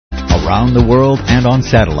around the world and on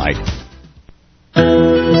satellite.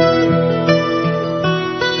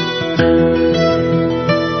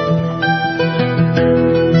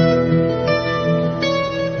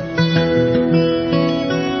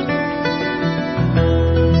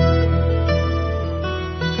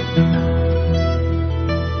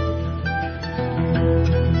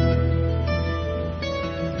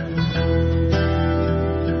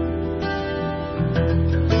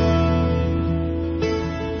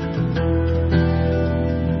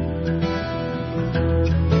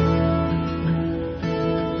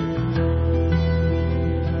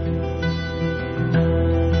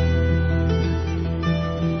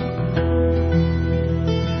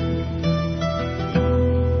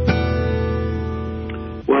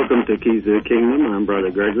 Keys of the Kingdom. I'm Brother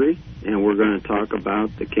Gregory, and we're going to talk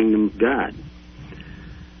about the Kingdom of God.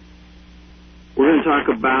 We're going to talk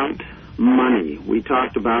about money. We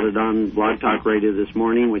talked about it on Blog Talk Radio this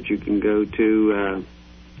morning, which you can go to,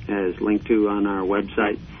 as linked to on our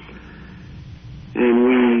website. And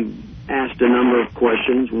we asked a number of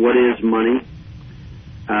questions. What is money?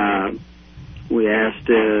 We asked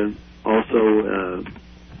also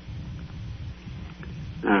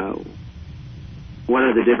what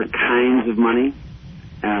are the different kinds of money?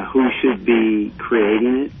 Who should be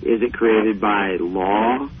creating it? Is it created by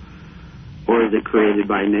law or is it created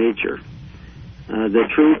by nature? The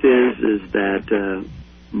truth is that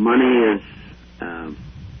money is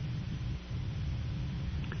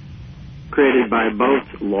created by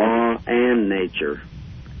both law and nature.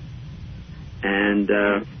 And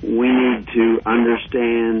we need to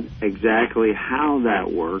understand exactly how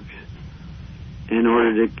that works in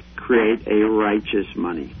order to create a righteous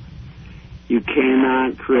money. You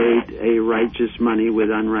cannot create a righteous money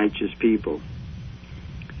with unrighteous people.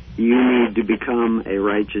 You need to become a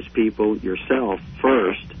righteous people yourself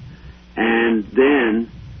first, and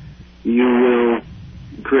then you will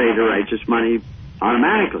create a righteous money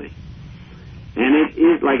automatically. And it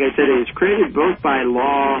is, like I said, it's created both by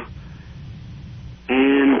law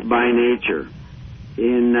and by nature.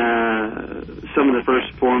 In some of the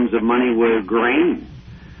first forms of money were grain.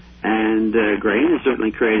 And grain is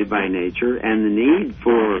certainly created by nature, and the need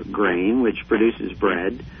for grain, which produces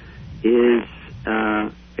bread, is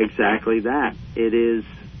exactly that. It is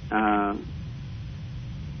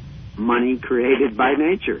money created by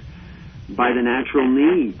nature, by the natural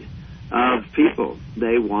need of people.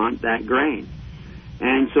 They want that grain.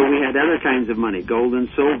 And so we had other kinds of money, gold and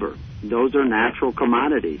silver. Those are natural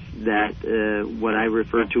commodities that what I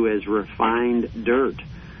refer to as refined dirt.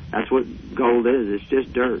 That's what gold is. It's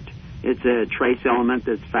just dirt. It's a trace element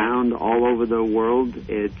that's found all over the world.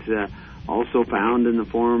 It's also found in the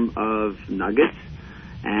form of nuggets,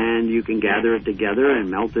 and you can gather it together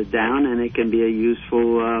and melt it down, and it can be a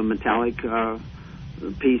useful metallic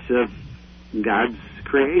piece of God's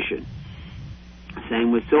creation.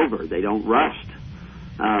 Same with silver. They don't rust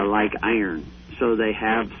like iron, so they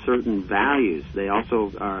have certain values. They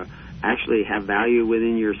also actually have value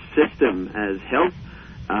within your system as health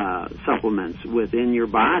supplements within your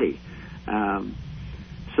body.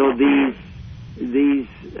 So these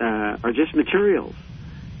are just materials,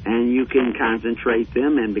 and you can concentrate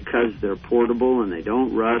them, and because they're portable and they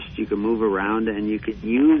don't rust, you can move around and you can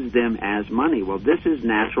use them as money. Well, this is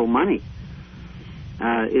natural money.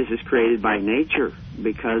 This is created by nature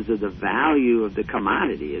because of the value of the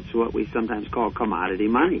commodity. It's what we sometimes call commodity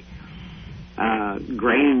money.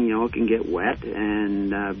 Grain, can get wet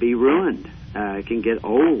and be ruined. It can get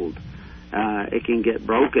old. It can get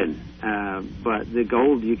broken. But the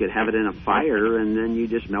gold, you could have it in a fire, and then you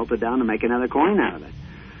just melt it down to make another coin out of it.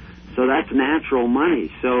 So that's natural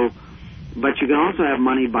money. But you can also have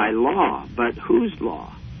money by law. But whose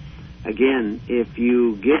law? Again, if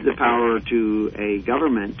you give the power to a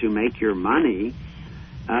government to make your money,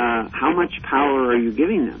 how much power are you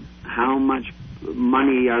giving them? How much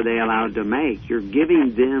money are they allowed to make? You're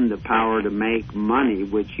giving them the power to make money,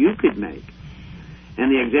 which you could make. And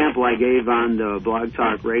the example I gave on the Blog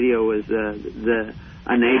Talk Radio was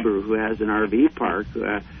a neighbor who has an RV park.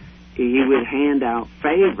 He would hand out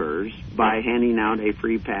favors by handing out a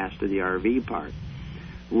free pass to the RV park,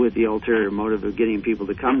 with the ulterior motive of getting people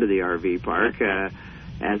to come to the RV park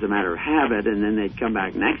as a matter of habit, and then they'd come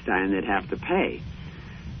back next time, they'd have to pay.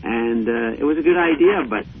 And it was a good idea,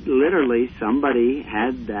 but literally somebody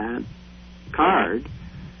had that card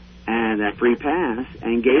and that free pass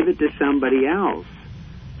and gave it to somebody else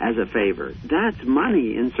as a favor. That's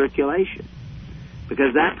money in circulation,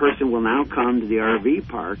 because that person will now come to the RV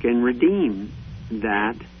park and redeem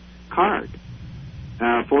that card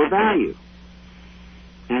for value.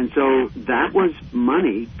 And so that was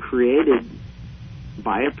money created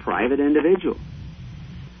by a private individual.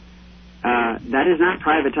 That is not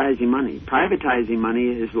privatizing money. Privatizing money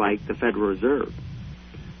is like the Federal Reserve,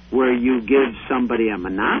 where you give somebody a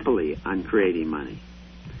monopoly on creating money.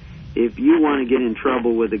 If you want to get in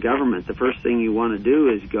trouble with the government, the first thing you want to do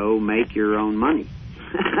is go make your own money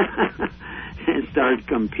and start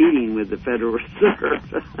competing with the Federal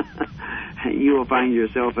Reserve. You will find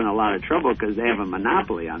yourself in a lot of trouble because they have a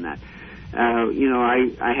monopoly on that.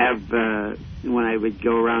 I have, when I would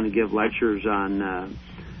go around and give lectures on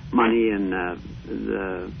money and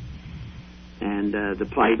the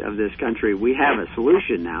plight of this country, we have a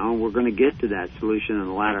solution now, and we're going to get to that solution in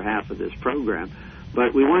the latter half of this program.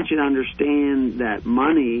 But we want you to understand that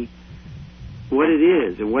money, what it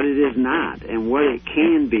is and what it is not, and what it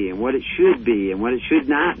can be and what it should be and what it should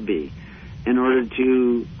not be, in order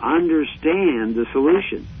to understand the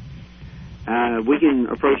solution. We can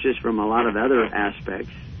approach this from a lot of other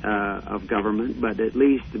aspects of government, but at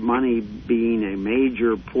least money being a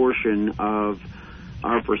major portion of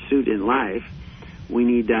our pursuit in life, we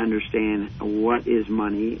need to understand what is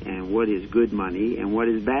money and what is good money and what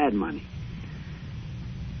is bad money.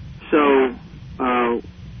 So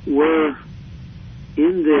we're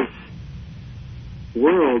in this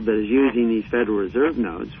world that is using these Federal Reserve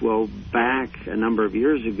notes. Well, back a number of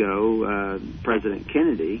years ago, President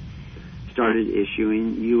Kennedy started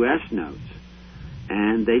issuing U.S. notes,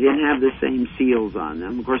 and they didn't have the same seals on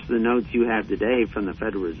them. Of course, the notes you have today from the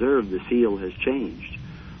Federal Reserve, the seal has changed.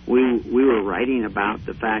 We were writing about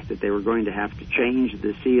the fact that they were going to have to change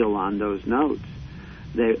the seal on those notes,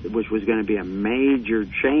 which was going to be a major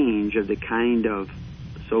change of the kind of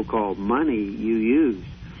so-called money you use.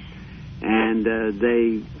 And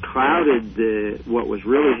they clouded what was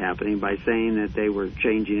really happening by saying that they were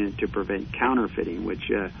changing it to prevent counterfeiting,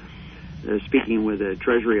 which, speaking with a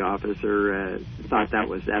Treasury officer, thought that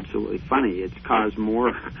was absolutely funny. It's caused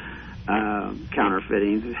more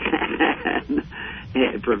counterfeiting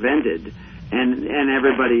and prevented. And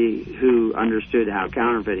everybody who understood how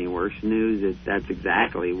counterfeiting works knew that that's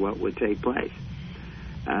exactly what would take place.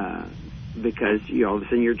 Because all of a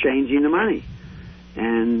sudden you're changing the money.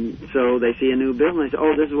 And so they see a new bill and they say,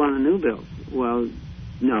 oh, this is one of the new bills. Well,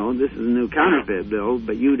 no, this is a new counterfeit bill,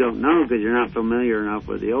 but you don't know because you're not familiar enough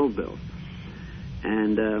with the old bills.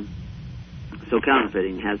 And so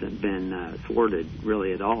counterfeiting hasn't been thwarted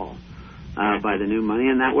really at all by the new money,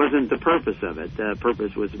 and that wasn't the purpose of it. The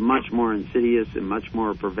purpose was much more insidious and much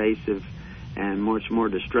more pervasive and much more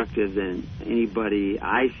destructive than anybody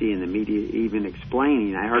I see in the media even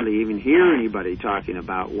explaining. I hardly even hear anybody talking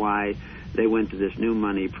about why they went to this new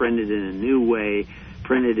money, printed in a new way,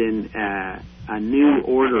 printed in a new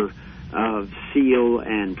order of seal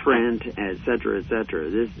and print, et cetera, et cetera.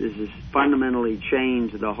 This has fundamentally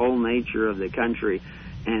changed the whole nature of the country,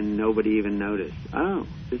 and nobody even noticed. Oh,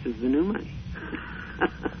 this is the new money.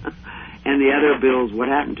 And the other bills, what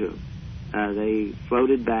happened to them? They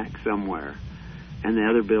floated back somewhere, and the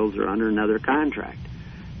other bills are under another contract.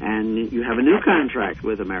 And you have a new contract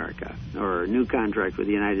with America, or a new contract with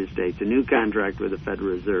the United States, a new contract with the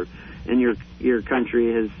Federal Reserve, and your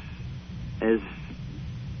country is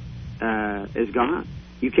gone.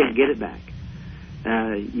 You can't get it back.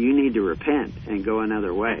 You need to repent and go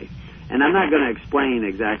another way. And I'm not going to explain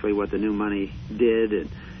exactly what the new money did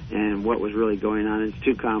and what was really going on. It's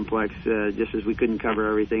too complex. Just as we couldn't cover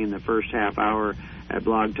everything in the first half hour at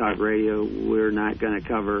Blog Talk Radio, we're not going to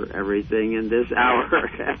cover everything in this hour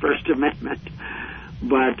at First Amendment.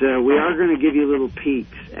 But we are going to give you little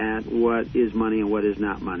peeks at what is money and what is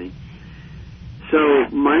not money. So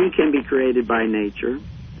money can be created by nature,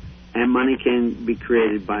 and money can be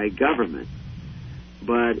created by government.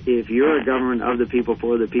 But if you're a government of the people,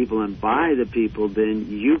 for the people, and by the people, then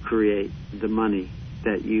you create the money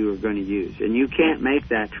that you are going to use. And you can't make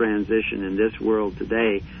that transition in this world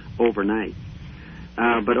today overnight.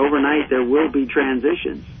 But overnight there will be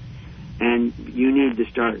transitions. And you need to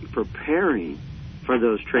start preparing for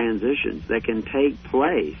those transitions that can take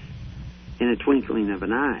place in a twinkling of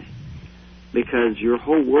an eye. Because your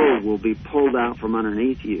whole world will be pulled out from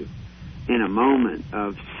underneath you in a moment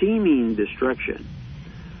of seeming destruction.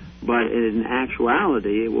 But in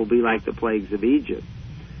actuality, it will be like the plagues of Egypt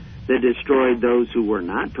that destroyed those who were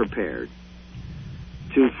not prepared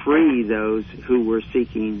to free those who were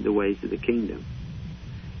seeking the ways of the kingdom.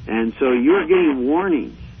 And so you're getting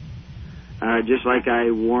warnings, just like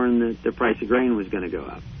I warned that the price of grain was going to go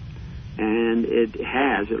up. And it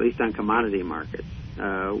has, at least on commodity markets.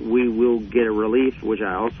 We will get a relief, which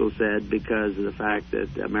I also said, because of the fact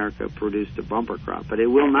that America produced a bumper crop. But it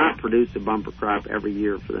will not produce a bumper crop every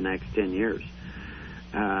year for the next 10 years.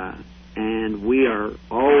 And we are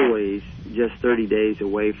always just 30 days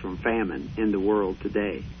away from famine in the world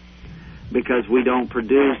today because we don't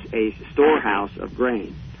produce a storehouse of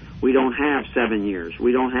grain. We don't have 7 years.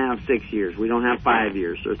 We don't have 6 years. We don't have 5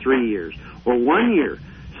 years or 3 years or 1 year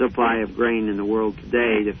supply of grain in the world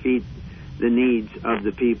today to feed the needs of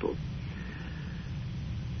the people.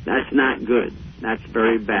 That's not good. That's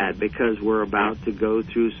very bad because we're about to go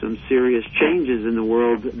through some serious changes in the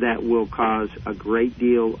world that will cause a great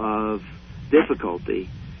deal of difficulty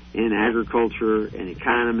in agriculture and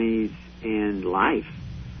economies and life.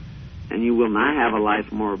 And you will not have a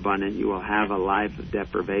life more abundant. You will have a life of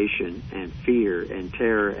deprivation and fear and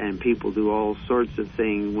terror, and people do all sorts of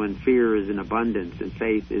things when fear is in abundance and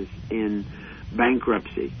faith is in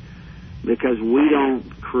bankruptcy. Because we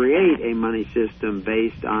don't create a money system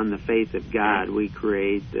based on the faith of God. We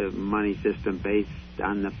create the money system based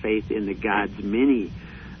on the faith in the gods many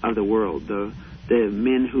of the world. The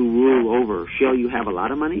men who rule over. Shall you have a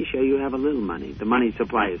lot of money? Shall you have a little money? The money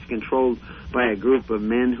supply is controlled by a group of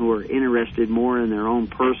men who are interested more in their own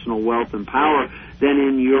personal wealth and power than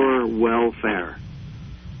in your welfare.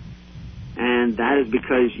 And that is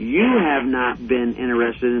because you have not been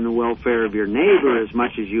interested in the welfare of your neighbor as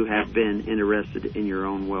much as you have been interested in your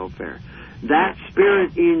own welfare. That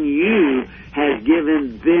spirit in you has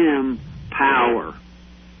given them power.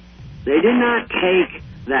 They did not take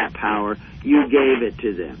that power. You gave it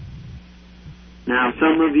to them. Now,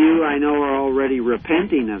 some of you, I know, are already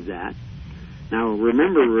repenting of that. Now,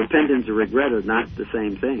 remember, repentance and regret are not the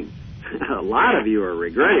same thing. A lot of you are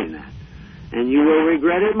regretting that. And you will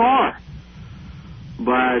regret it more.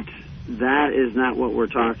 But that is not what we're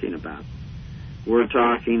talking about. We're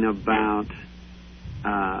talking about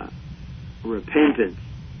repentance,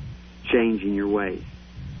 changing your ways,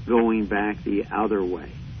 going back the other way,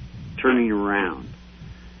 turning around.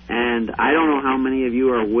 And I don't know how many of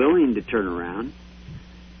you are willing to turn around.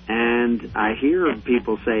 And I hear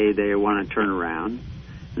people say they want to turn around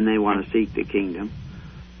and they want to seek the kingdom.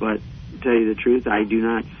 But to tell you the truth, I do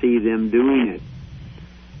not see them doing it.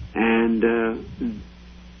 And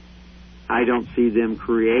I don't see them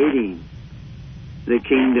creating the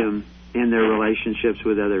kingdom in their relationships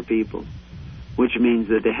with other people, which means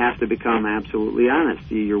that they have to become absolutely honest.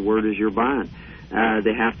 Your word is your bond.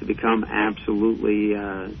 They have to become absolutely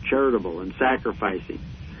charitable and sacrificing.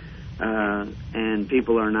 And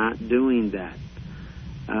people are not doing that.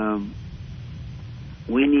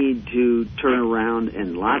 We need to turn around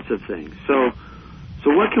in lots of things. So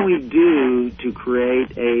what can we do to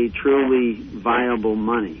create a truly viable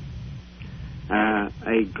money?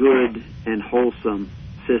 A good and wholesome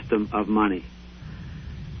system of money.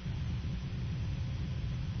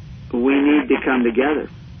 We need to come together.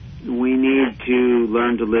 We need to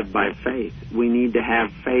learn to live by faith. We need to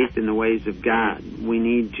have faith in the ways of God. We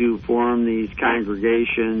need to form these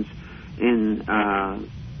congregations in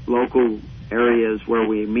local areas where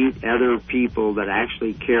we meet other people that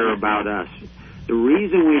actually care about us. The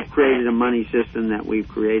reason we've created a money system that we've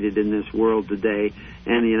created in this world today,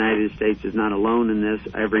 and the United States is not alone in this,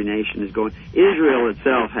 every nation is going. Israel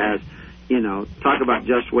itself has, talk about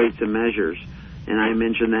just weights and measures. And I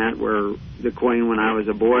mentioned that where the coin when I was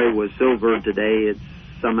a boy was silver. Today it's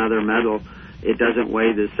some other metal. It doesn't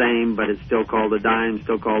weigh the same, but it's still called a dime,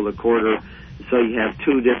 still called a quarter. So you have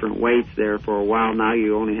two different weights there for a while. Now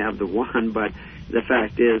you only have the one, but the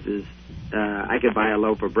fact is I could buy a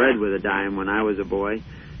loaf of bread with a dime when I was a boy.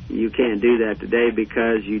 You can't do that today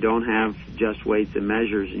because you don't have just weights and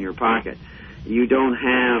measures in your pocket. You don't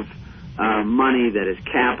have money that is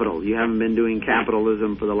capital. You haven't been doing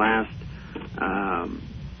capitalism for the last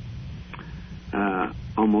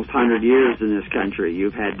almost 100 years in this country.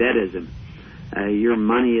 You've had debtism. Your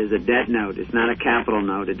money is a debt note. It's not a capital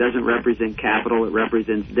note. It doesn't represent capital. It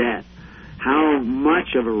represents debt. How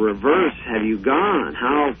much of a reverse have you gone?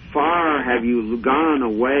 How far have you gone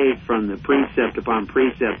away from the precept upon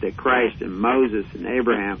precept that Christ and Moses and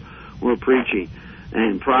Abraham were preaching,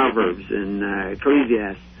 and Proverbs and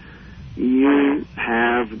Ecclesiastes? You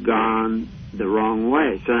have gone the wrong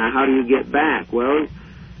way. So now how do you get back? Well,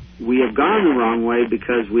 we have gone the wrong way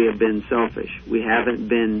because we have been selfish. We haven't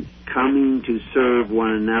been coming to serve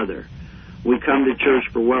one another. We come to church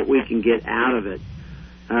for what we can get out of it.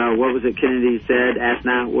 What was it Kennedy said? Ask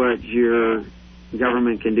not what your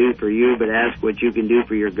government can do for you, but ask what you can do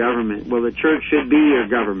for your government. Well, the church should be your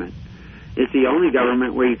government. It's the only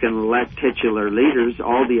government where you can elect titular leaders.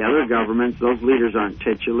 All the other governments, those leaders aren't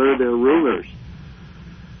titular, they're rulers.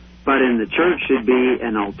 But in the church should be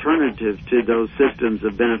an alternative to those systems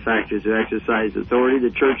of benefactors who exercise authority.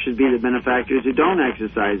 The church should be the benefactors who don't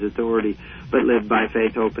exercise authority, but live by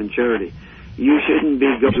faith, hope, and charity. You shouldn't be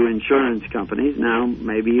going to insurance companies. Now,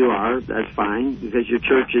 maybe you are. That's fine, because your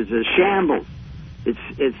church is a shambles.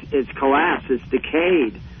 It's collapsed. It's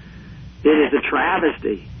decayed. It is a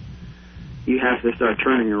travesty. You have to start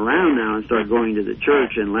turning around now and start going to the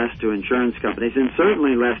church and less to insurance companies, and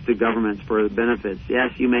certainly less to governments for benefits.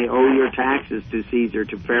 Yes, you may owe your taxes to Caesar,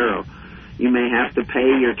 to Pharaoh. You may have to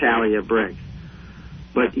pay your tally of bricks.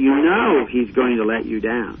 But you know he's going to let you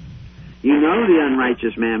down. You know the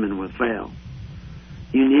unrighteous mammon will fail.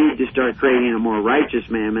 You need to start creating a more righteous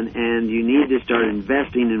mammon, and you need to start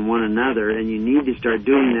investing in one another, and you need to start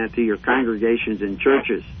doing that through your congregations and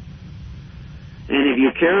churches. And if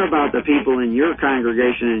you care about the people in your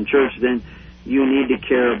congregation and church, then you need to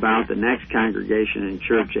care about the next congregation and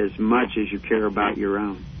church as much as you care about your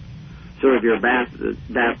own. So if you're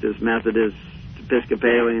Baptist, Methodist,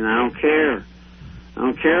 Episcopalian, I don't care. I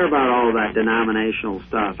don't care about all that denominational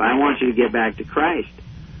stuff. I want you to get back to Christ.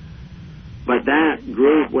 But that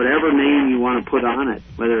group, whatever name you want to put on it,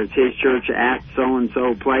 whether it's his church at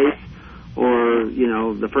so-and-so place or,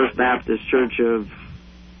 the First Baptist Church of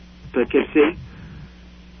Poughkeepsie,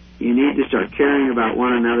 you need to start caring about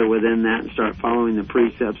one another within that and start following the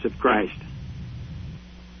precepts of Christ.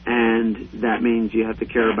 And that means you have to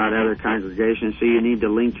care about other congregations, so you need to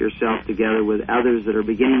link yourself together with others that are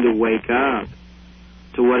beginning to wake up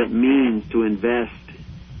to what it means to invest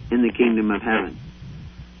in the kingdom of heaven.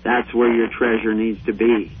 That's where your treasure needs to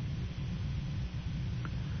be.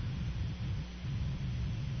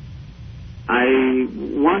 I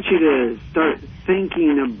want you to start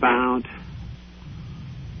thinking about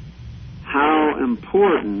how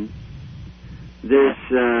important this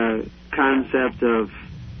concept of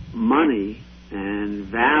money and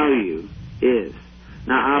value is.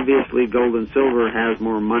 Now, obviously, gold and silver has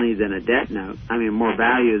more money than a debt note. More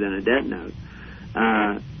value than a debt note,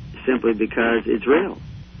 simply because it's real.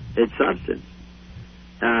 It's substance.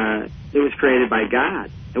 It was created by God.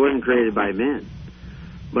 It wasn't created by men.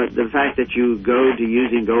 But the fact that you go to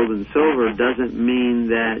using gold and silver doesn't mean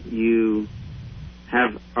that you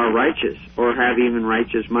are righteous or have even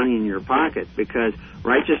righteous money in your pocket, because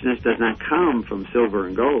righteousness does not come from silver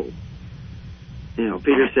and gold.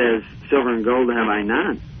 Peter says, silver and gold have I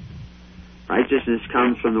none. Righteousness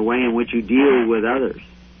comes from the way in which you deal with others.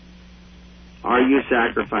 Are you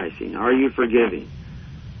sacrificing? Are you forgiving?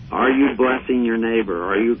 Are you blessing your neighbor?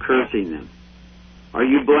 Are you cursing them? Are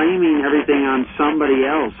you blaming everything on somebody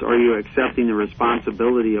else? Or are you accepting the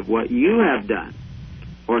responsibility of what you have done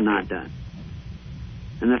or not done?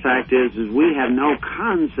 And the fact is we have no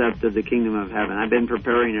concept of the kingdom of heaven. I've been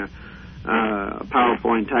preparing a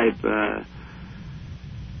PowerPoint type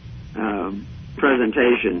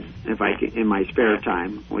presentation in my spare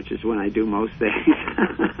time, which is when I do most things.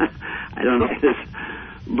 I don't know this,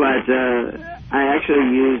 but I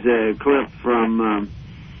actually use a clip from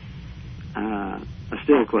a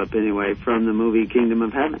still clip anyway from the movie Kingdom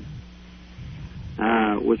of Heaven,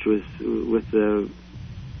 which was with the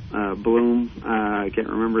Bloom. I can't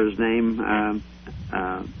remember his name.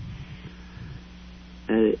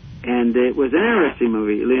 And it was an interesting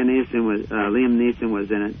movie. Liam Neeson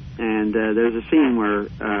was in it, and there's a scene where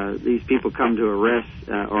these people come to arrest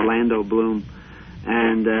Orlando Bloom,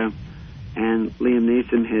 and Liam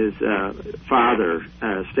Neeson, his father,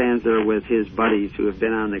 stands there with his buddies who have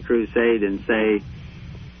been on the crusade and say,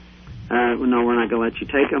 "No, we're not going to let you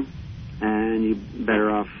take him, and you better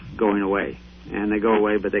off going away." And they go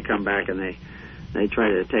away, but they come back and they try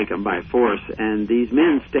to take him by force. And these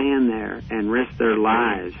men stand there and risk their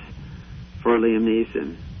lives for Liam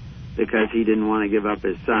Neeson because he didn't want to give up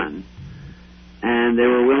his son. And they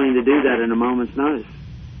were willing to do that in a moment's notice.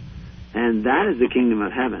 And that is the kingdom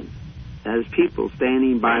of heaven. That is people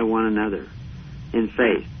standing by one another in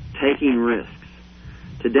faith, taking risks.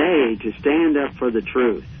 Today, to stand up for the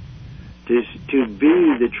truth, to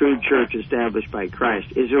be the true church established by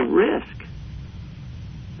Christ, is a risk,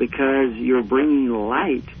 because you're bringing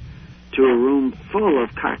light to a room full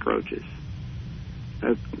of cockroaches,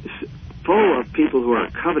 full of people who are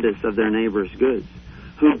covetous of their neighbor's goods,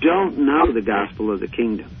 who don't know the gospel of the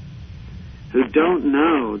kingdom, who don't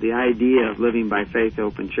know the idea of living by faith,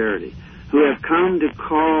 hope, and charity, who have come to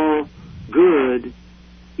call good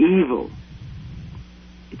evil.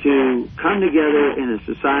 To come together in a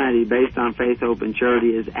society based on faith, hope, and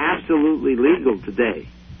charity is absolutely legal today.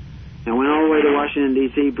 I went all the way to Washington,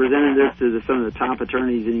 D.C., presented this to some of the top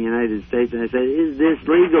attorneys in the United States, and I said, "Is this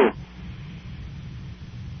legal?"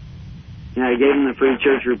 I gave them the Free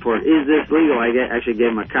Church Report. Is this legal? I actually gave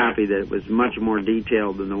them a copy that was much more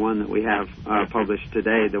detailed than the one that we have published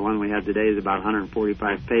today. The one we have today is about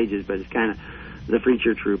 145 pages, but it's kind of the Free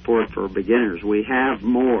Church Report for beginners. We have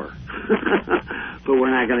more, but we're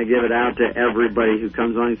not going to give it out to everybody who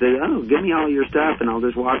comes on and says, oh, give me all your stuff and I'll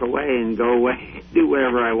just walk away and go away, do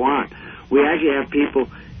whatever I want. We actually have people,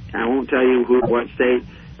 I won't tell you who, what state,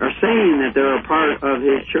 are saying that they're a part of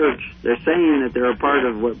his church. They're saying that they're a part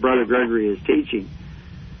of what Brother Gregory is teaching.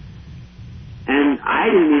 And I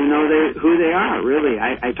didn't even know who they are, really.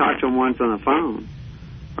 I talked to them once on the phone,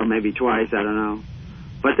 or maybe twice, I don't know.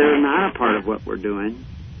 But they're not a part of what we're doing,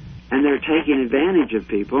 and they're taking advantage of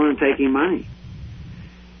people and taking money.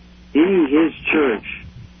 Any his church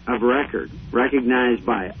of record, recognized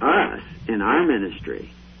by us in our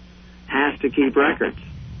ministry, has to keep records.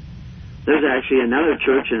 There's actually another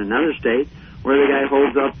church in another state where the guy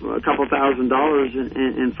holds up a couple $1,000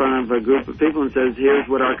 in front of a group of people and says, here's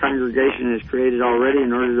what our congregation has created already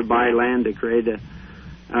in order to buy land to create a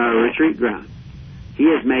retreat ground. He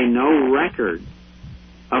has made no record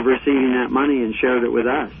of receiving that money and shared it with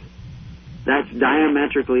us. That's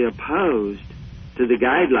diametrically opposed to the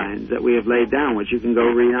guidelines that we have laid down, which you can go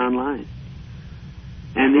read online.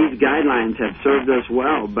 And these guidelines have served us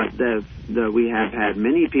well, but we have had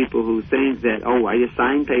many people who think that, oh, I just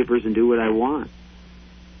sign papers and do what I want.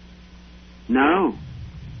 No.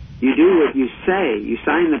 You do what you say. You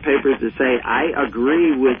sign the papers to say, I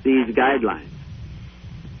agree with these guidelines.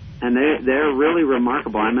 And they're really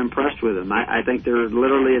remarkable. I'm impressed with them. I think they're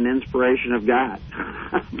literally an inspiration of God.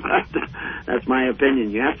 But that's my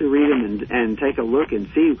opinion. You have to read them and take a look and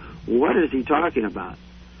see, what is he talking about?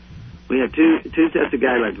 We have two sets of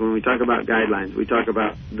guidelines. When we talk about guidelines, we talk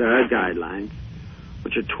about the guidelines,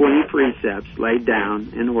 which are 20 precepts laid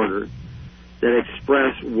down in order that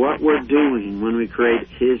express what we're doing when we create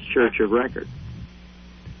his church of record.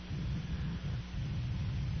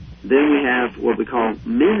 Then we have what we call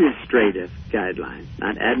ministrative guidelines,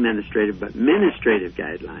 not administrative, but ministrative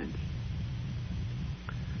guidelines.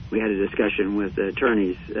 We had a discussion with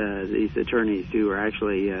attorneys, these attorneys who are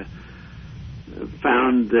actually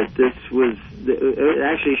found that it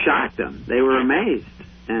actually shocked them. They were amazed.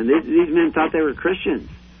 And these men thought they were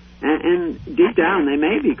Christians. And deep down, they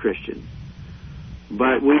may be Christians.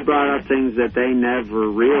 But we brought up things that they never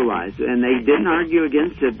realized. And they didn't argue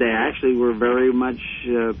against it. They actually were very much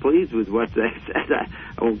pleased with what they said.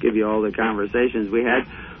 I won't give you all the conversations we had,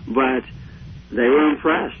 but they were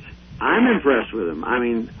impressed. I'm impressed with them. I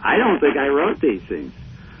mean, I don't think I wrote these things.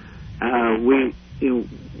 We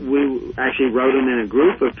actually wrote them in a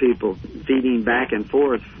group of people, feeding back and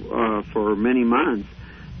forth for many months.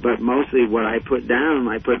 But mostly what I put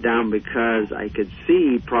down because I could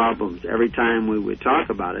see problems every time we would talk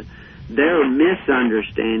about it. Their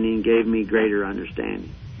misunderstanding gave me greater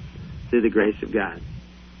understanding through the grace of God.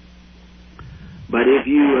 But if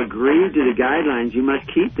you agree to the guidelines, you must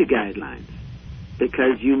keep the guidelines,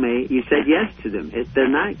 because you said yes to them. They're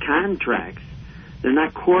not contracts. They're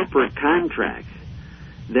not corporate contracts.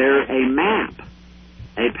 They're a map,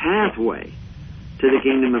 a pathway to the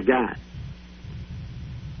kingdom of God.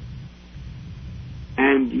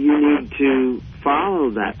 And you need to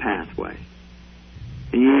follow that pathway.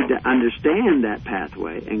 And you need to understand that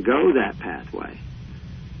pathway and go that pathway,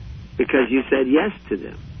 because you said yes to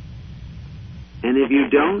them. And if you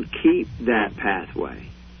don't keep that pathway,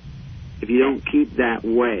 if you don't keep that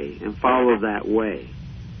way and follow that way,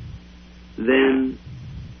 then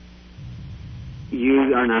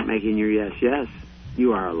you are not making your yes, yes.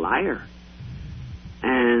 You are a liar.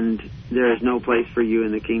 And there is no place for you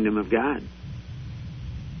in the kingdom of God.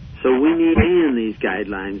 So we need to understand these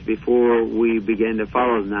guidelines before we begin to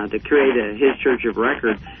follow them. Now, to create his church of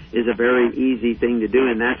record is a very easy thing to do,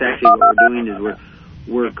 and that's actually what we're doing, is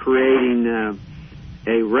we're creating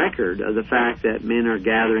a record of the fact that men are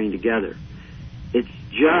gathering together. It's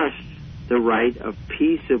just the right of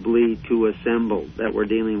peaceably to assemble that we're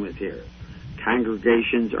dealing with here.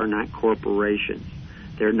 Congregations are not corporations.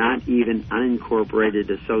 They're not even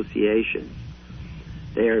unincorporated associations.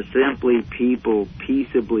 They are simply people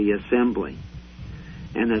peaceably assembling.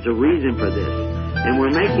 And there's a reason for this. And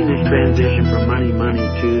we're making this transition from money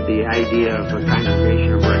to the idea of a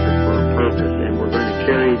congregation of record for a purpose. And we're going to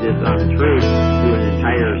carry this on through an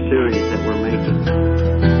entire series that we're making.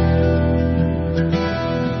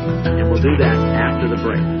 And we'll do that after the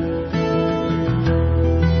break.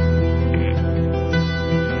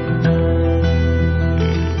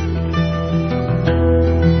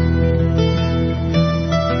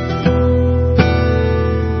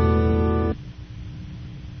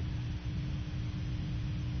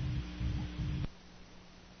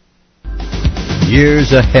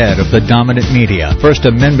 Years ahead of the dominant media,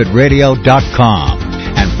 FirstAmendmentRadio.com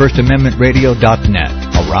and FirstAmendmentRadio.net,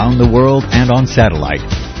 around the world and on satellite.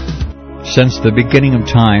 Since the beginning of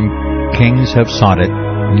time, kings have sought it,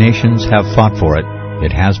 nations have fought for it.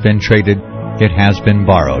 It has been traded, it has been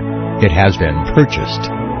borrowed, it has been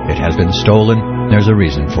purchased, it has been stolen. There's a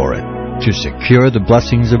reason for it. To secure the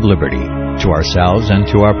blessings of liberty to ourselves and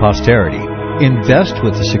to our posterity, invest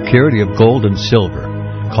with the security of gold and silver.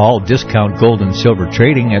 Call Discount Gold and Silver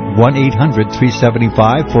Trading at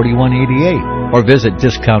 1-800-375-4188 or visit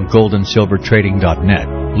discountgoldandsilvertrading.net.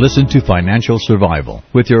 Listen to Financial Survival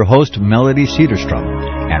with your host Melody Cedarstrom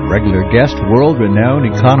and regular guest world-renowned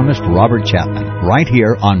economist Robert Chapman right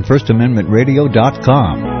here on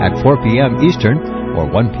FirstAmendmentRadio.com at 4 p.m. Eastern or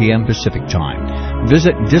 1 p.m. Pacific Time.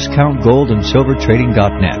 Visit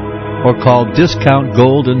discountgoldandsilvertrading.net or call Discount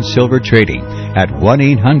Gold and Silver Trading at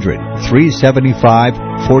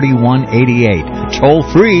 1-800-375-4188. Toll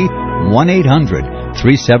free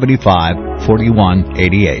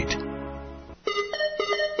 1-800-375-4188.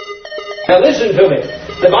 Now listen to me.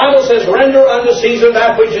 The Bible says, render unto Caesar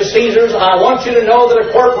that which is Caesar's. I want you to know that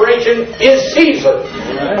a corporation is Caesar.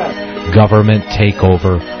 Government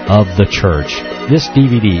takeover of the church. This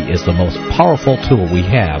DVD is the most powerful tool we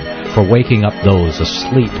have for waking up those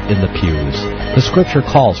asleep in the pews. The Scripture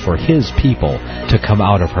calls for His people to come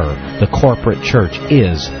out of her. The corporate church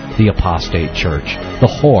is the apostate church, the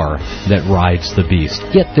whore that rides the beast.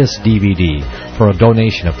 Get this DVD for a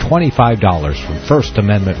donation of $25 from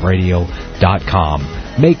FirstAmendmentRadio.com.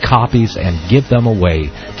 Make copies and give them away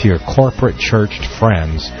to your corporate church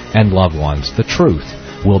friends and loved ones. The truth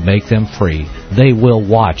will make them free. They will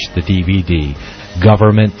watch the DVD,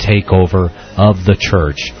 Government Takeover of the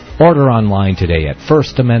Church. Order online today at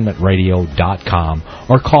FirstAmendmentRadio.com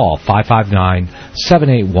or call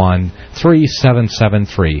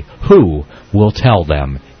 559-781-3773. Who will tell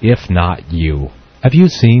them if not you? Have you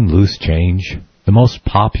seen Loose Change? The most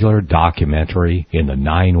popular documentary in the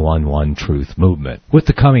 911 truth movement. With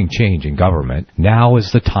the coming change in government, now is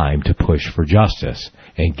the time to push for justice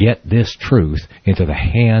and get this truth into the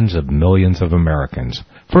hands of millions of Americans.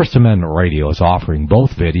 First Amendment Radio is offering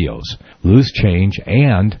both videos, Loose Change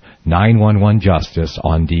and 911 Justice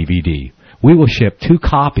on DVD. We will ship 2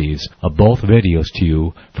 copies of both videos to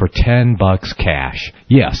you for $10 cash.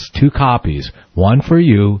 Yes, 2 copies, one for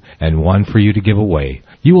you and one for you to give away.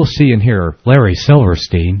 You will see and hear Larry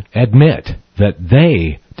Silverstein admit that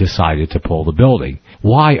they decided to pull the building.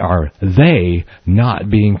 Why are they not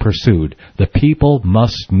being pursued? The people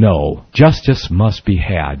must know. Justice must be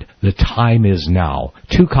had. The time is now.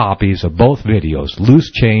 2 copies of both videos,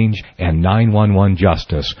 Loose Change and 911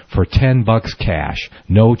 Justice, for $10 cash.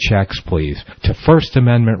 No checks, please. To First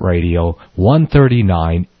Amendment Radio,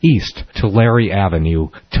 139 East Tulare Avenue,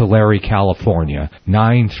 Tulare, California,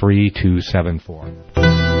 93274.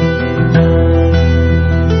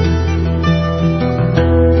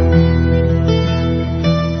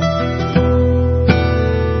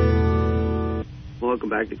 Welcome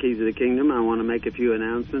back to Keys of the Kingdom. I want to make a few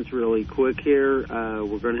announcements really quick here.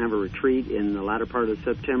 We're going to have a retreat in the latter part of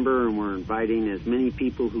September, and we're inviting as many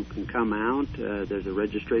people who can come out. There's a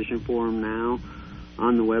registration form now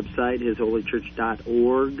on the website,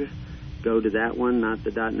 hisholychurch.org. Go to that one, not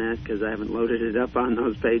the .net, because I haven't loaded it up on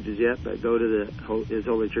those pages yet, but go to the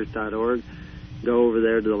hisholychurch.org. Go over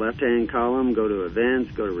there to the left-hand column, go to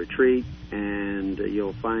events, go to retreat, and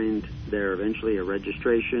you'll find there eventually a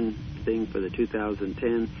registration thing for the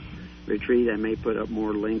 2010 retreat. I may put up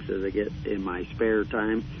more links as I get in my spare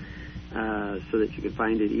time so that you can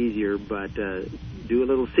find it easier, but do a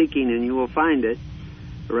little seeking and you will find it.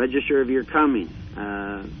 Register if you're coming.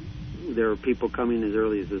 There are people coming as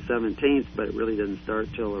early as the 17th, but it really doesn't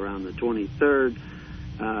start till around the 23rd.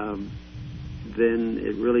 Then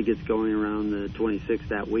it really gets going around the 26th,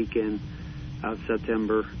 that weekend of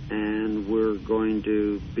September, and we're going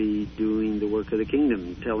to be doing the work of the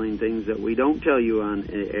kingdom, telling things that we don't tell you on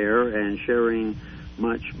air and sharing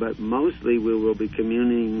much, but mostly we will be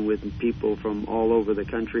communing with people from all over the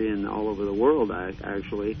country and all over the world,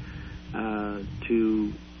 actually,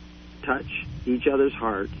 to touch each other's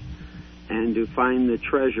hearts and to find the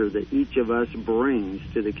treasure that each of us brings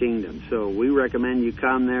to the kingdom. So we recommend you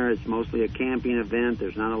come there. It's mostly a camping event.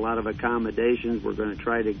 There's not a lot of accommodations. We're going to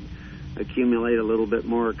try to accumulate a little bit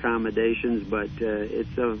more accommodations, but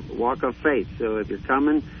it's a walk of faith. So if you're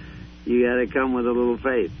coming, you got to come with a little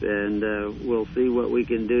faith, and we'll see what we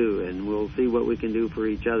can do, and we'll see what we can do for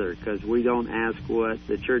each other, because we don't ask what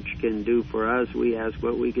the church can do for us. We ask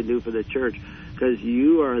what we can do for the church, because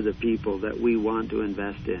you are the people that we want to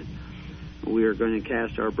invest in. We are going to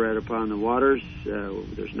cast our bread upon the waters.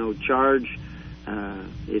 There's no charge.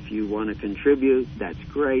 If you want to contribute, that's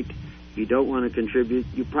great. you don't want to contribute,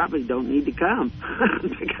 you probably don't need to come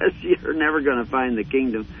because you're never going to find the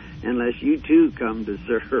kingdom unless you too come to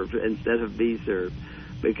serve instead of be served.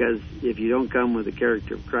 Because if you don't come with the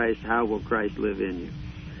character of Christ, how will Christ live in you?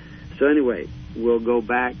 So anyway, we'll go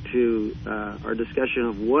back to our discussion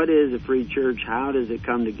of what is a free church, how does it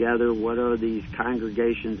come together, what are these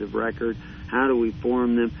congregations of record, how do we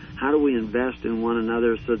form them, how do we invest in one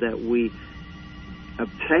another so that we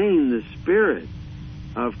obtain the Spirit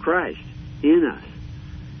of Christ in us.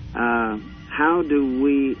 How do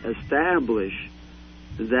we establish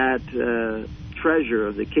that treasure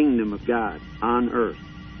of the kingdom of God on earth?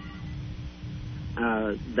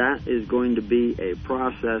 That is going to be a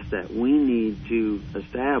process that we need to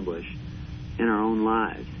establish in our own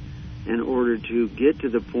lives in order to get to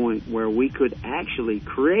the point where we could actually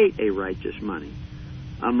create a righteous money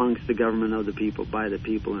amongst the government of the people, by the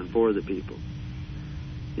people, and for the people.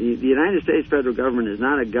 The United States federal government is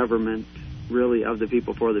not a government really of the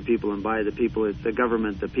people, for the people, and by the people. It's a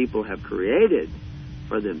government the people have created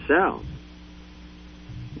for themselves.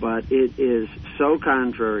 But it is so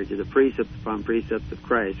contrary to the precept upon precept of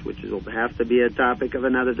Christ, which will have to be a topic of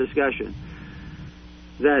another discussion,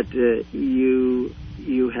 that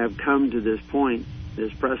you have come to this point,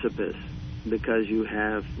 this precipice, because you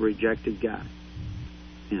have rejected God.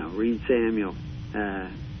 Read Samuel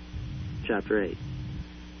chapter 8.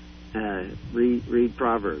 Read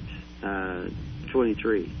Proverbs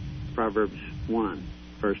 23, Proverbs 1,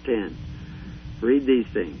 verse 10. Read these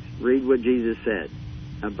things. Read what Jesus said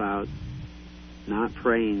about not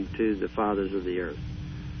praying to the fathers of the earth,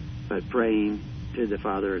 but praying to the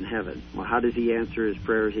Father in heaven. Well, how does he answer his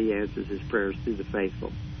prayers? He answers his prayers through the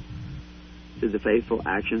faithful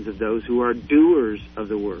actions of those who are doers of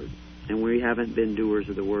the word. And we haven't been doers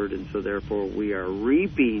of the word, and so therefore we are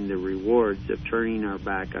reaping the rewards of turning our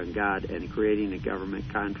back on God and creating a government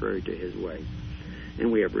contrary to his way.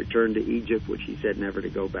 And we have returned to Egypt, which he said never to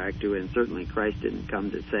go back to, and certainly Christ didn't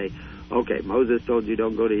come to say, okay, Moses told you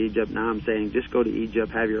don't go to Egypt, now I'm saying just go to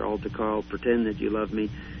Egypt, have your altar call, pretend that you love me,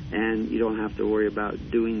 and you don't have to worry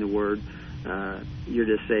about doing the word. You're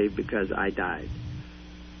just saved because I died.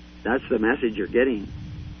 That's the message you're getting.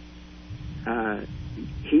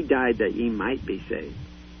 He died that ye might be saved.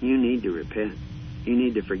 You need to repent. You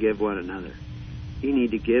need to forgive one another. You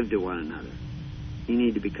need to give to one another. You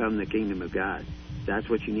need to become the kingdom of God. That's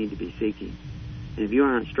what you need to be seeking. And if you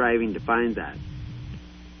aren't striving to find that,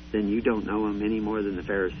 then you don't know him any more than the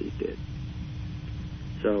Pharisees did.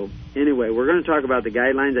 So, anyway, we're going to talk about the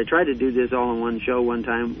guidelines. I tried to do this all in one show one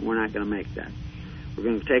time. We're not going to make that. We're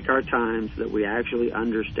going to take our time so that we actually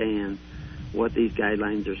understand what these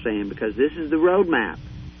guidelines are saying, because this is the roadmap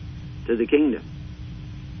to the kingdom.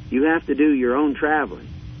 You have to do your own traveling.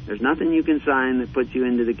 There's nothing you can sign that puts you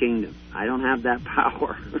into the kingdom. I don't have that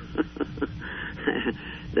power.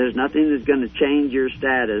 There's nothing that's going to change your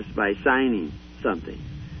status by signing something.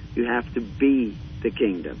 You have to be the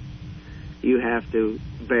kingdom. You have to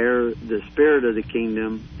bear the spirit of the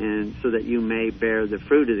kingdom, and so that you may bear the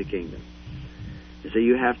fruit of the kingdom. So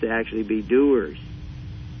you have to actually be doers,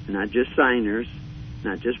 not just signers,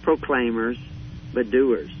 not just proclaimers, but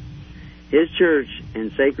doers. His church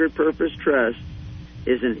and Sacred Purpose Trust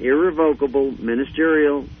is an irrevocable,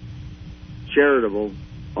 ministerial, charitable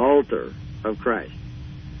altar of Christ.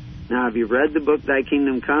 Now, if you've read the book, Thy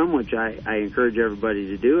Kingdom Come, which I encourage everybody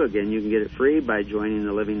to do, again, you can get it free by joining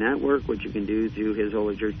the Living Network, which you can do through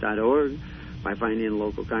hisholychurch.org, by finding a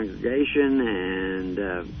local congregation, and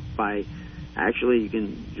you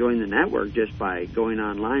can join the network just by going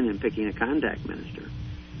online and picking a contact minister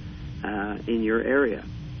in your area.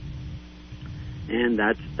 And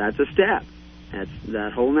that's a step.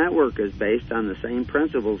 That whole network is based on the same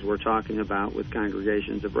principles we're talking about with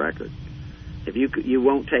congregations of record. If you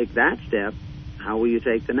won't take that step, how will you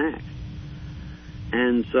take the next?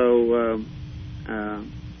 And so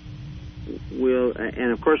and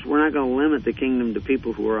of course we're not going to limit the kingdom to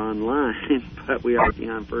people who are online, but we are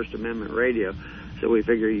on First Amendment radio, so we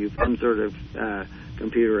figure you've some sort of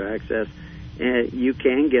computer access, and you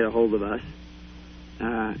can get a hold of us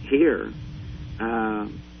here.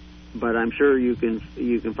 But I'm sure you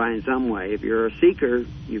can find some way. If you're a seeker,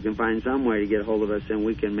 you can find some way to get a hold of us, and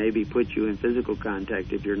we can maybe put you in physical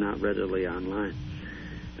contact if you're not readily online.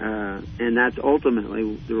 And that's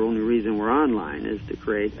ultimately the only reason we're online, is to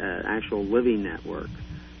create an actual living network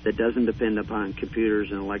that doesn't depend upon computers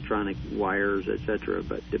and electronic wires, etc.,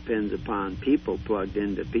 but depends upon people plugged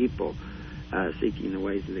into people seeking the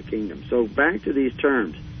ways of the kingdom. So back to these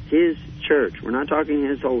terms. His church. We're not talking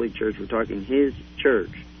his holy church. We're talking his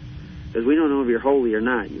church. Because we don't know if you're holy or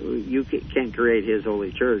not. You can't create his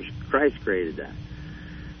holy church. Christ created that.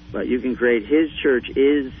 But you can create His church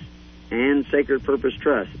is and Sacred Purpose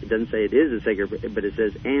Trust. It doesn't say it is a sacred, but it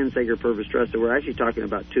says and Sacred Purpose Trust. So we're actually talking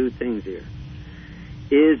about two things here.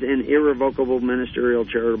 Is an irrevocable ministerial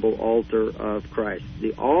charitable altar of Christ.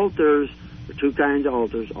 The altars, there are two kinds of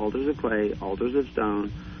altars: altars of clay, altars of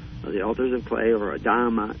stone. The altars of clay, or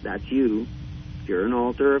Adama, that's you. You're an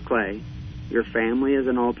altar of clay. Your family is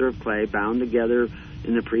an altar of clay, bound together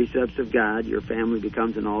in the precepts of God. Your family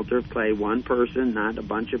becomes an altar of clay. One person, not a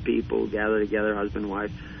bunch of people gathered together, husband,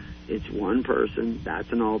 wife. It's one person.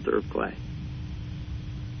 That's an altar of clay.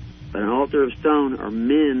 But an altar of stone are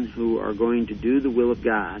men who are going to do the will of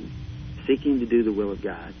God, seeking to do the will of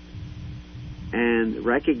God, and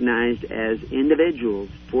recognized as individuals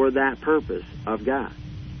for that purpose of God.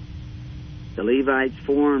 The Levites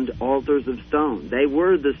formed altars of stone. They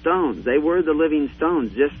were the stones. They were the living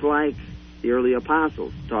stones, just like the early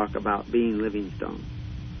apostles talk about being living stones.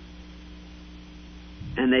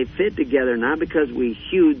 And they fit together not because we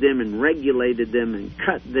hewed them and regulated them and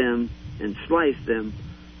cut them and sliced them,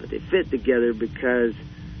 but they fit together because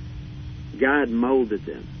God molded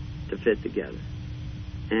them to fit together.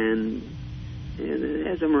 And it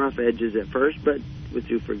has some rough edges at first, but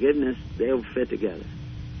through forgiveness, they'll fit together.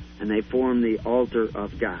 And they form the altar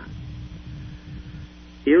of God.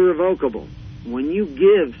 Irrevocable. When you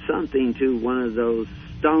give something to one of those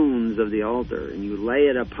stones of the altar and you lay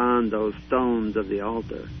it upon those stones of the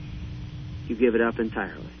altar, you give it up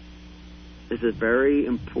entirely. This is a very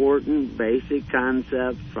important, basic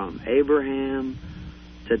concept from Abraham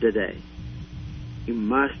to today. You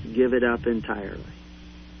must give it up entirely.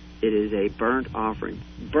 It is a burnt offering,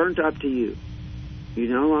 burnt up to you. You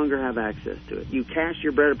no longer have access to it. You cast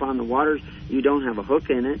your bread upon the waters. You don't have a hook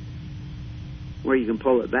in it where you can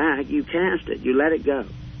pull it back. You cast it. You let it go.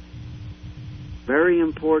 Very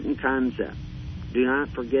important concept. Do not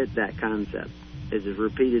forget that concept. It is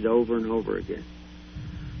repeated over and over again.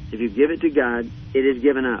 If you give it to God, it is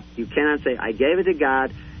given up. You cannot say, I gave it to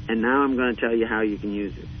God, and now I'm going to tell you how you can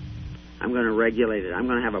use it. I'm going to regulate it. I'm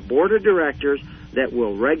going to have a board of directors that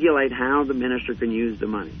will regulate how the minister can use the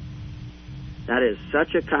money. That is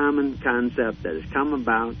such a common concept that has come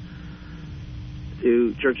about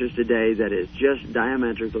to churches today that is just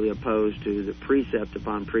diametrically opposed to the precept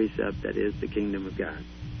upon precept that is the kingdom of God.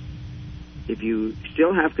 If you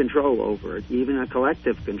still have control over it, even a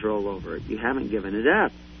collective control over it, you haven't given it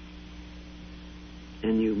up.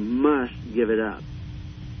 And you must give it up.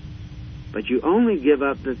 But you only give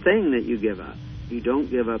up the thing that you give up. You don't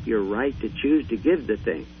give up your right to choose to give the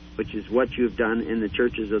thing, which is what you've done in the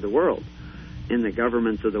churches of the world, in the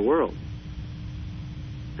governments of the world.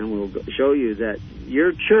 And we'll show you that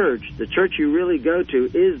your church, the church you really go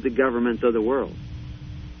to, is the governments of the world.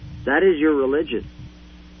 That is your religion.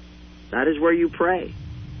 That is where you pray.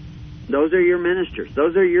 Those are your ministers.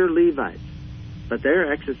 Those are your Levites. But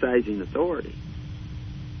they're exercising authority.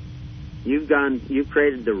 You've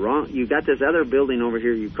created the wrong, you've got this other building over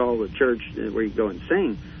here you call the church where you go and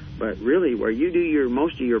sing, but really where you do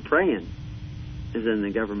most of your praying is in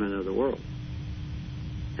the government of the world.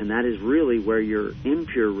 And that is really where your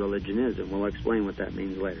impure religion is, and we'll explain what that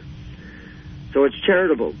means later. So it's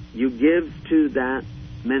charitable. You give to that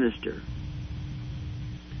minister,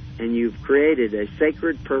 and you've created a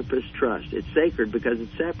sacred purpose trust. It's sacred because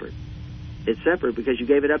it's separate. It's separate because you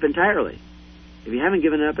gave it up entirely. If you haven't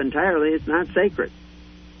given it up entirely, it's not sacred.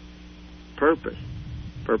 Purpose.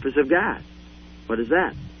 Purpose of God. What is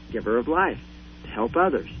that? Giver of life. To help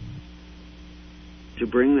others. To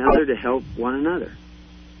bring the other to help one another.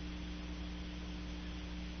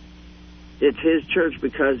 It's His church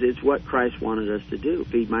because it's what Christ wanted us to do.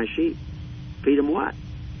 Feed my sheep. Feed them what?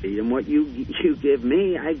 Feed them what you give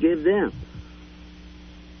me, I give them.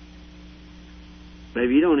 But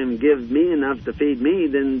if you don't even give me enough to feed me,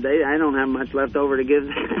 then I don't have much left over to give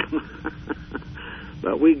them.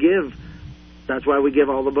 But we give. That's why we give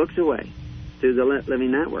all the books away through the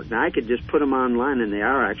Living Network. Now, I could just put them online, and they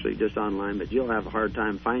are actually just online, but you'll have a hard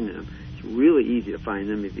time finding them. It's really easy to find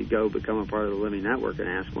them if you go become a part of the Living Network and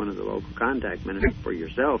ask one of the local contact ministers for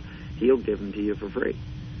yourself. He'll give them to you for free.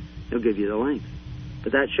 He'll give you the links.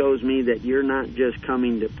 But that shows me that you're not just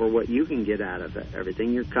coming for what you can get out of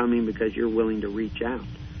everything. You're coming because you're willing to reach out.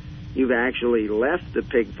 You've actually left the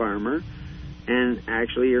pig farmer, and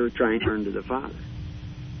actually you're trying to turn to the Father.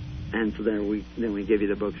 And so then we give you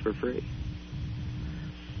the books for free.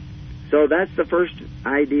 So that's the first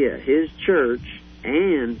idea. His church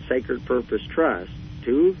and Sacred Purpose Trust,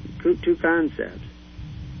 two concepts,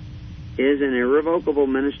 is an irrevocable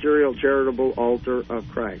ministerial charitable altar of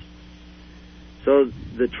Christ. So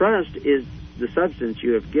the trust is the substance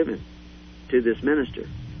you have given to this minister.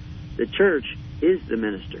 The church is the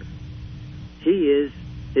minister. He is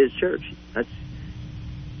his church.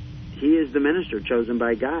 He is the minister chosen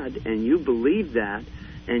by God, and you believe that,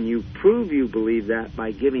 and you prove you believe that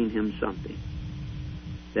by giving him something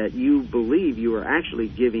that you believe you are actually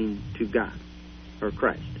giving to God or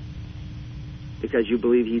Christ, because you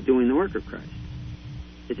believe he's doing the work of Christ.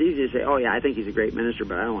 It's easy to say, oh yeah, I think he's a great minister,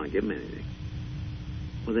 but I don't want to give him anything.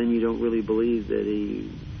 Well, then you don't really believe that he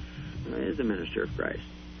is a minister of Christ.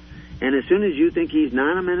 And as soon as you think he's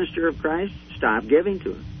not a minister of Christ, stop giving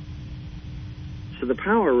to him. So the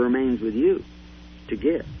power remains with you to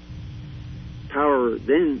give. Power,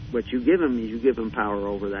 then, what you give him is you give him power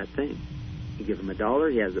over that thing. You give him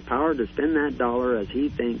 $1, he has the power to spend that dollar as he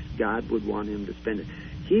thinks God would want him to spend it.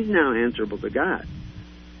 He's now answerable to God.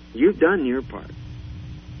 You've done your part.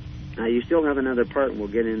 Now, you still have another part, and we'll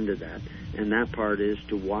get into that, and that part is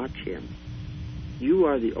to watch him. You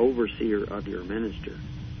are the overseer of your minister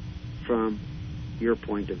from your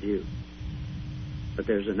point of view. But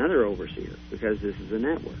there's another overseer, because this is a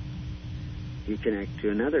network. You connect to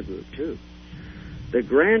another group, too. The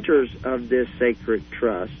grantors of this sacred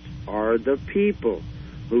trust are the people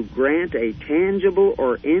who grant a tangible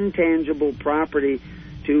or intangible property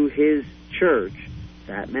to his church,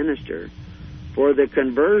 that minister, for the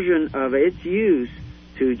conversion of its use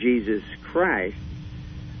to Jesus Christ,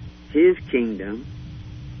 his kingdom,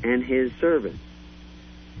 and his servants.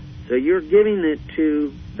 So you're giving it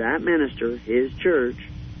to that minister, his church,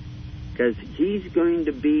 because he's going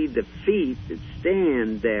to be the feet that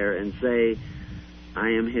stand there and say,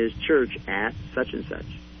 I am his church at such and such.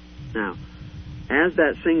 Now, as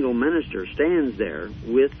that single minister stands there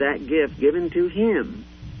with that gift given to him,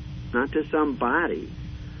 not to somebody,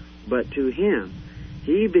 but to him,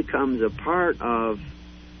 he becomes a part of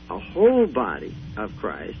a whole body of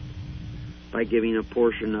Christ by giving a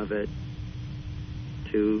portion of it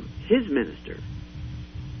to his minister,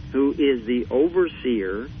 who is the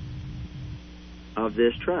overseer of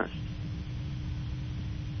this trust.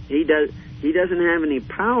 He doesn't have any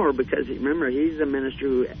power because, remember, he's a minister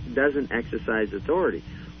who doesn't exercise authority,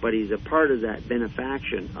 but he's a part of that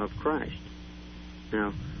benefaction of Christ.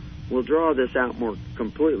 Now, we'll draw this out more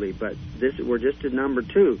completely, but we're just at number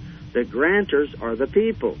 2. The grantors are the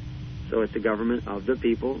people. So it's the government of the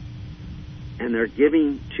people, and they're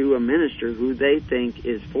giving to a minister who they think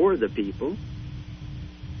is for the people,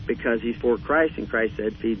 because he's for Christ, and Christ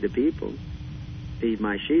said, feed the people, feed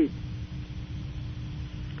my sheep.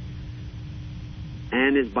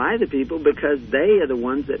 And is by the people because they are the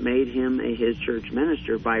ones that made him his church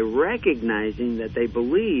minister by recognizing that they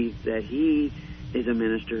believe that he is a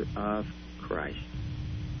minister of Christ.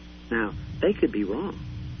 Now, they could be wrong.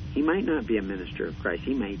 He might not be a minister of Christ.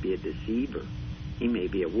 He may be a deceiver. He may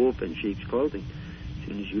be a wolf in sheep's clothing. As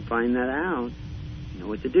soon as you find that out, you know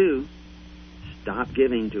what to do. Stop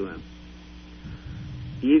giving to him.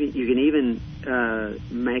 You can even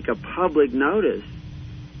make a public notice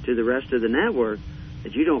to the rest of the network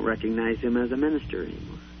that you don't recognize him as a minister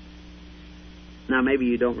anymore. Now, maybe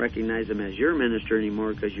you don't recognize him as your minister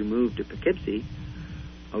anymore because you moved to Poughkeepsie.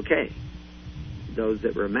 Okay. Those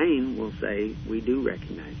that remain will say, we do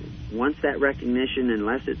recognize him. Once that recognition,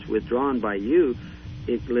 unless it's withdrawn by you,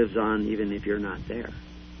 it lives on even if you're not there.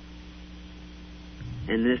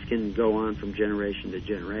 And this can go on from generation to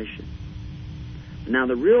generation. Now,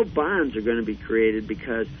 the real bonds are going to be created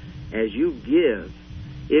because as you give,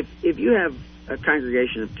 if you have a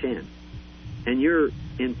congregation of 10 and you're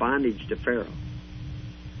in bondage to Pharaoh,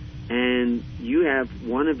 and you have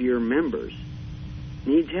one of your members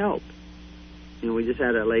needs help. You know, we just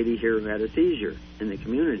had a lady here who had a seizure in the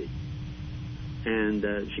community,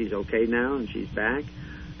 and she's okay now and she's back,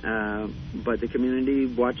 but the community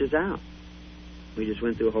watches out. We just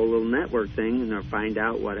went through a whole little network thing and find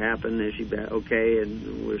out what happened. Is she okay?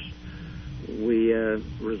 And we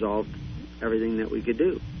resolved everything that we could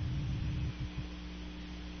do.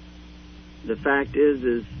 The fact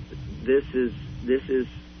is this is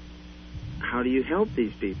how do you help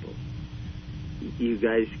these people? You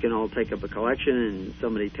guys can all take up a collection and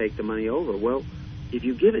somebody take the money over. Well, if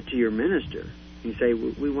you give it to your minister, you say,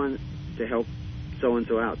 we want to help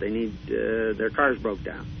so-and-so out. They need, their cars broke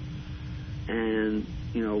down. And,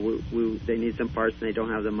 you know, they need some parts and they don't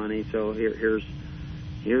have the money, so here's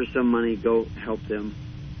some money, go help them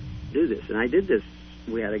do this. And I did this.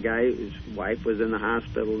 We had a guy whose wife was in the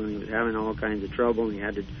hospital and he was having all kinds of trouble,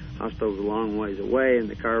 and the hospital was a long ways away and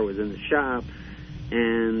the car was in the shop,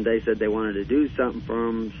 and they said they wanted to do something for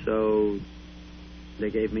him, so they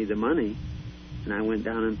gave me the money and I went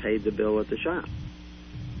down and paid the bill at the shop.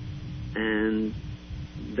 And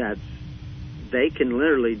they can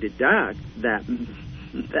literally deduct that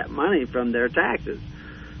that money from their taxes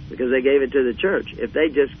because they gave it to the church. If they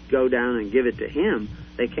just go down and give it to him,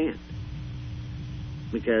 they can't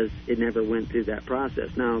because it never went through that process.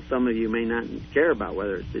 Now, some of you may not care about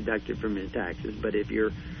whether it's deducted from your taxes, but if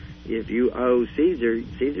you owe Caesar,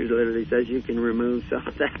 Caesar literally says you can remove some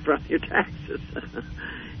of that from your taxes.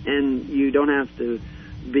 And you don't have to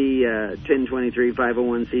be a 1023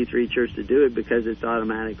 501c3 church to do it because it's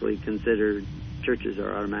automatically considered, churches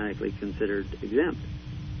are automatically considered exempt,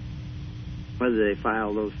 whether they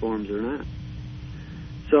file those forms or not.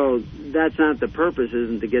 So that's not the purpose,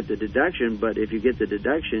 isn't to get the deduction, but if you get the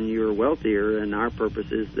deduction, you're wealthier, and our purpose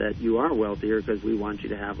is that you are wealthier because we want you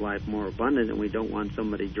to have life more abundant, and we don't want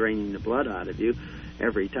somebody draining the blood out of you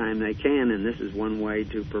every time they can, and this is one way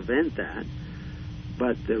to prevent that.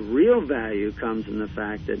 But the real value comes in the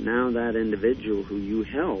fact that now that individual who you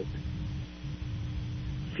helped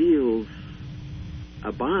feels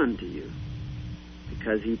a bond to you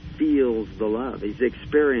because he feels the love. He's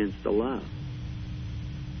experienced the love.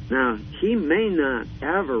 Now, he may not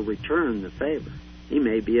ever return the favor. He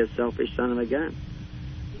may be a selfish son of a gun.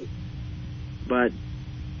 But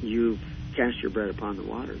you've cast your bread upon the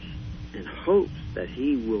waters in hopes that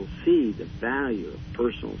he will see the value of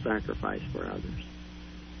personal sacrifice for others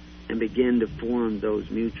and begin to form those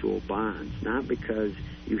mutual bonds, not because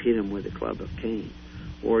you hit him with a club of cane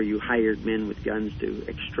or you hired men with guns to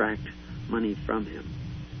extract money from him,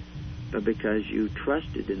 but because you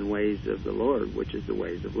trusted in the ways of the Lord, which is the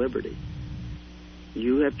ways of liberty.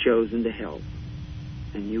 You have chosen to help,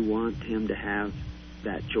 and you want him to have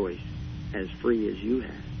that choice as free as you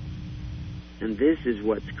have. And this is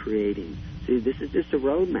what's creating. See, this is just a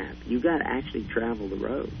roadmap. You've got to actually travel the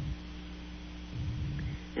road.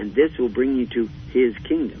 And this will bring you to his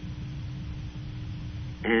kingdom.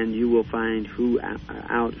 And you will find who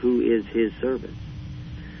is his servant.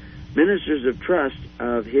 Ministers of Trust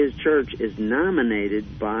of his church is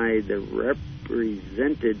nominated by the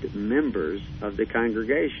represented members of the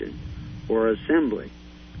congregation or assembly.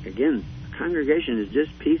 Again, a congregation is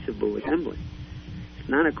just peaceable assembly. It's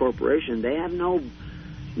not a corporation. They have no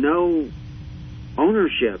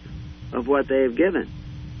ownership of what they have given.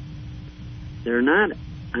 They're not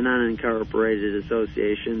an unincorporated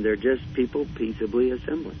association. They're just people peaceably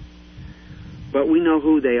assembling. But we know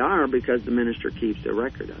who they are because the minister keeps a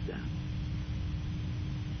record of that.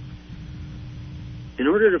 In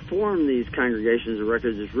order to form these congregations of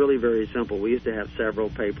records, it's really very simple. We used to have several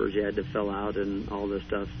papers you had to fill out and all this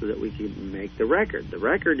stuff so that we could make the record. The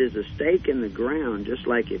record is a stake in the ground, just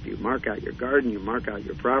like if you mark out your garden, you mark out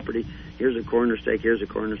your property. Here's a corner stake, here's a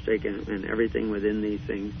corner stake, and everything within these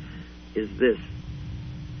things is this,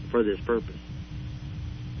 for this purpose.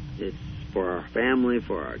 It's for our family,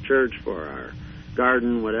 for our church, for our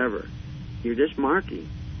garden, whatever. You're just marking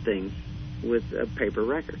things with a paper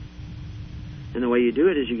record. And the way you do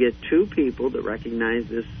it is you get two people that recognize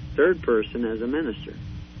this third person as a minister.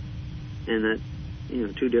 And that,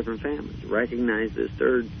 two different families recognize this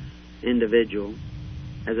third individual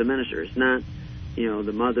as a minister. It's not,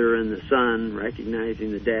 the mother and the son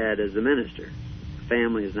recognizing the dad as the minister. The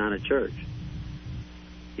family is not a church.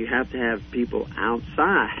 You have to have people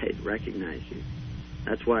outside recognize you.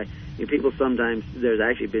 That's why people sometimes, there's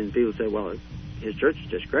actually been people say, well, his church is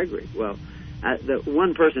just Gregory. Well, the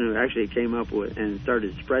one person who actually came up with and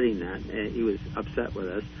started spreading that, and he was upset with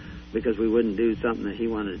us because we wouldn't do something that he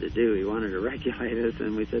wanted to do. He wanted to regulate us,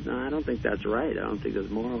 and we said, no, I don't think that's right. I don't think that's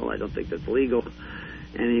moral. I don't think that's legal.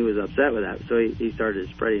 And he was upset with that. So he started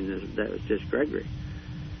spreading this, that was just Gregory.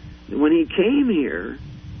 When he came here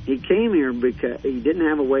because he didn't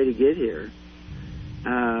have a way to get here.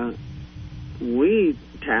 We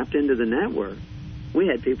tapped into the network. We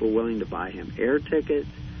had people willing to buy him air tickets.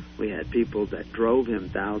 We had people that drove him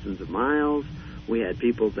thousands of miles. We had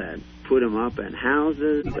people that put him up in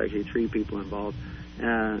houses, actually 3 people involved,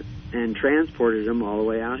 and transported him all the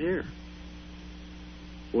way out here.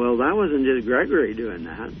 Well, that wasn't just Gregory doing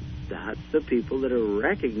that. That's the people that are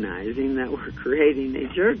recognizing that we're creating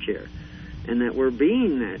a church here and that we're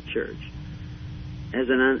being that church. Not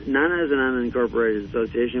as an unincorporated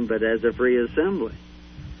association, but as a free assembly.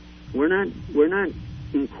 We're not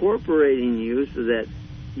incorporating you so that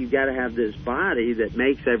you got to have this body that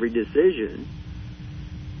makes every decision.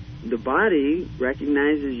 The body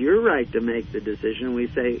recognizes your right to make the decision. We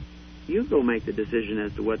say, you go make the decision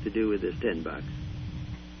as to what to do with this $10.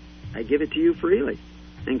 I give it to you freely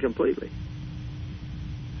and completely.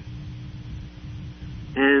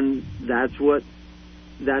 And that's what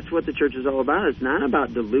the church is all about. It's not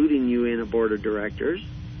about diluting you in a board of directors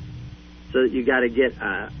so that you got to get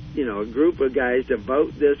a group of guys to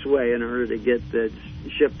vote this way in order to get the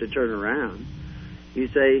ship to turn around. You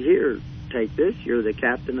say, here, take this. You're the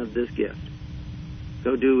captain of this gift.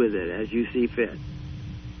 Go do with it as you see fit.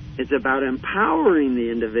 It's about empowering the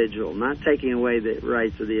individual, not taking away the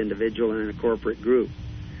rights of the individual in a corporate group.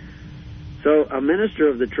 So a minister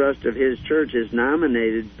of the trust of his church is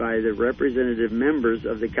nominated by the representative members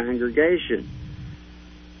of the congregation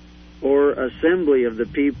or assembly of the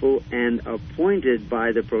people and appointed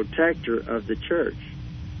by the protector of the church.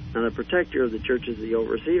 Now, the protector of the church is the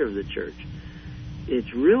overseer of the church.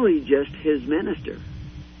 It's really just his minister.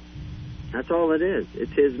 That's all it is.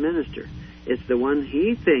 It's his minister. It's the one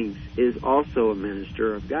he thinks is also a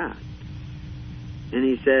minister of God. And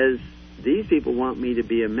he says, these people want me to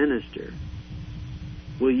be a minister.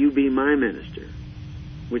 Will you be my minister?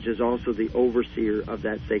 Which is also the overseer of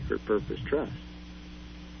that Sacred Purpose Trust.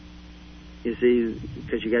 You see,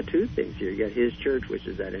 because you got two things here. You got his church, which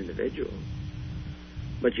is that individual.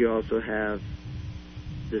 But you also have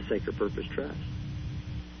the Sacred Purpose Trust.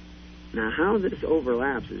 Now, how this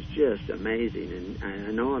overlaps is just amazing, and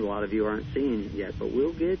I know a lot of you aren't seeing it yet, but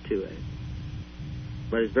we'll get to it.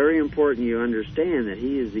 But it's very important you understand that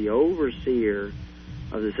he is the overseer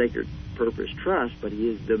of the Sacred Purpose Trust, but he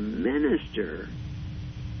is the minister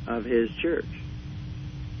of his church.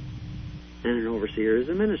 And an overseer is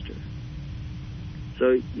a minister.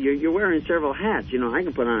 So you're wearing several hats. You know, I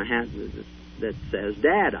can put on a hat that says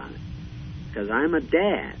Dad on it, because I'm a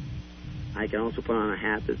dad. I can also put on a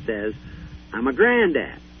hat that says I'm a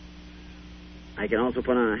granddad. I can also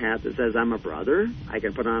put on a hat that says I'm a brother. I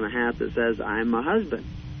can put on a hat that says I'm a husband.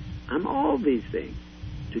 I'm all these things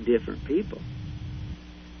to different people.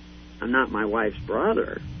 I'm not my wife's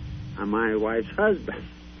brother. I'm my wife's husband.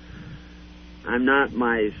 I'm not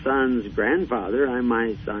my son's grandfather. I'm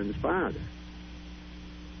my son's father.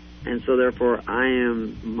 And so therefore I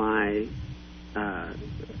am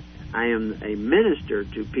a minister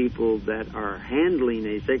to people that are handling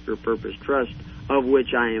a Sacred Purpose Trust, of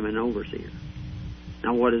which I am an overseer.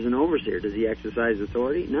 Now, what is an overseer? Does he exercise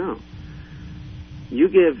authority? No. You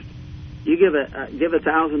give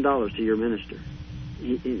 $1,000 to your minister,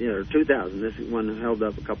 or $2,000. This one held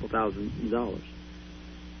up a couple $1,000,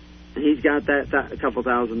 and he's got that a couple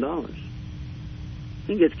 $1,000.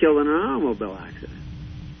 He gets killed in an automobile accident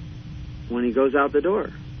when he goes out the door.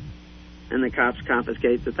 And the cops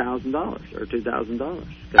confiscate the $1,000 or $2,000 because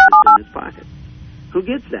it's in his pocket. Who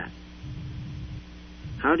gets that?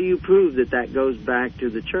 How do you prove that goes back to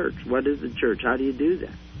the church? What is the church? How do you do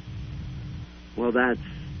that? Well, that's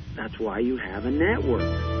why you have a network.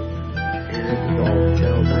 And it's all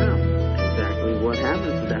spelled out exactly what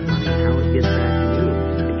happens to that money and how it gets back to you.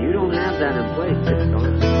 If you don't have that in place, it's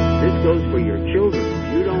gone. This goes for your children.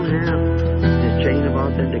 If you don't have the chain of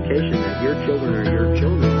authentication that your children are your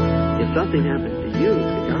children, if something happens to you,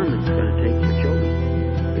 the government's going to take your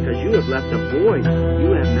children. Because you have left a void.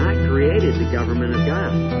 You have not created the government of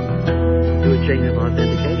God through a chain of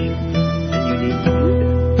authentication. And you need to do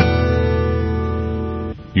that.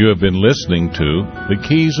 You have been listening to The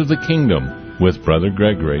Keys of the Kingdom with Brother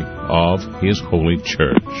Gregory of His Holy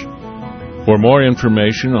Church. For more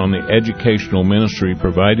information on the educational ministry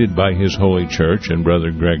provided by His Holy Church and Brother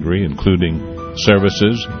Gregory, including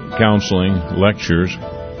services, counseling, lectures,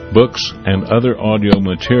 books, and other audio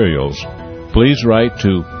materials, please write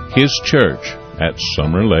to His Church at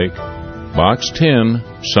Summer Lake, Box 10,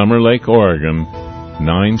 Summer Lake, Oregon,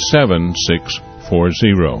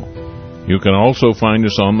 97640. You can also find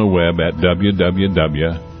us on the web at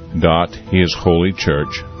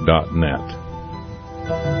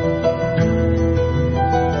www.hisholychurch.net.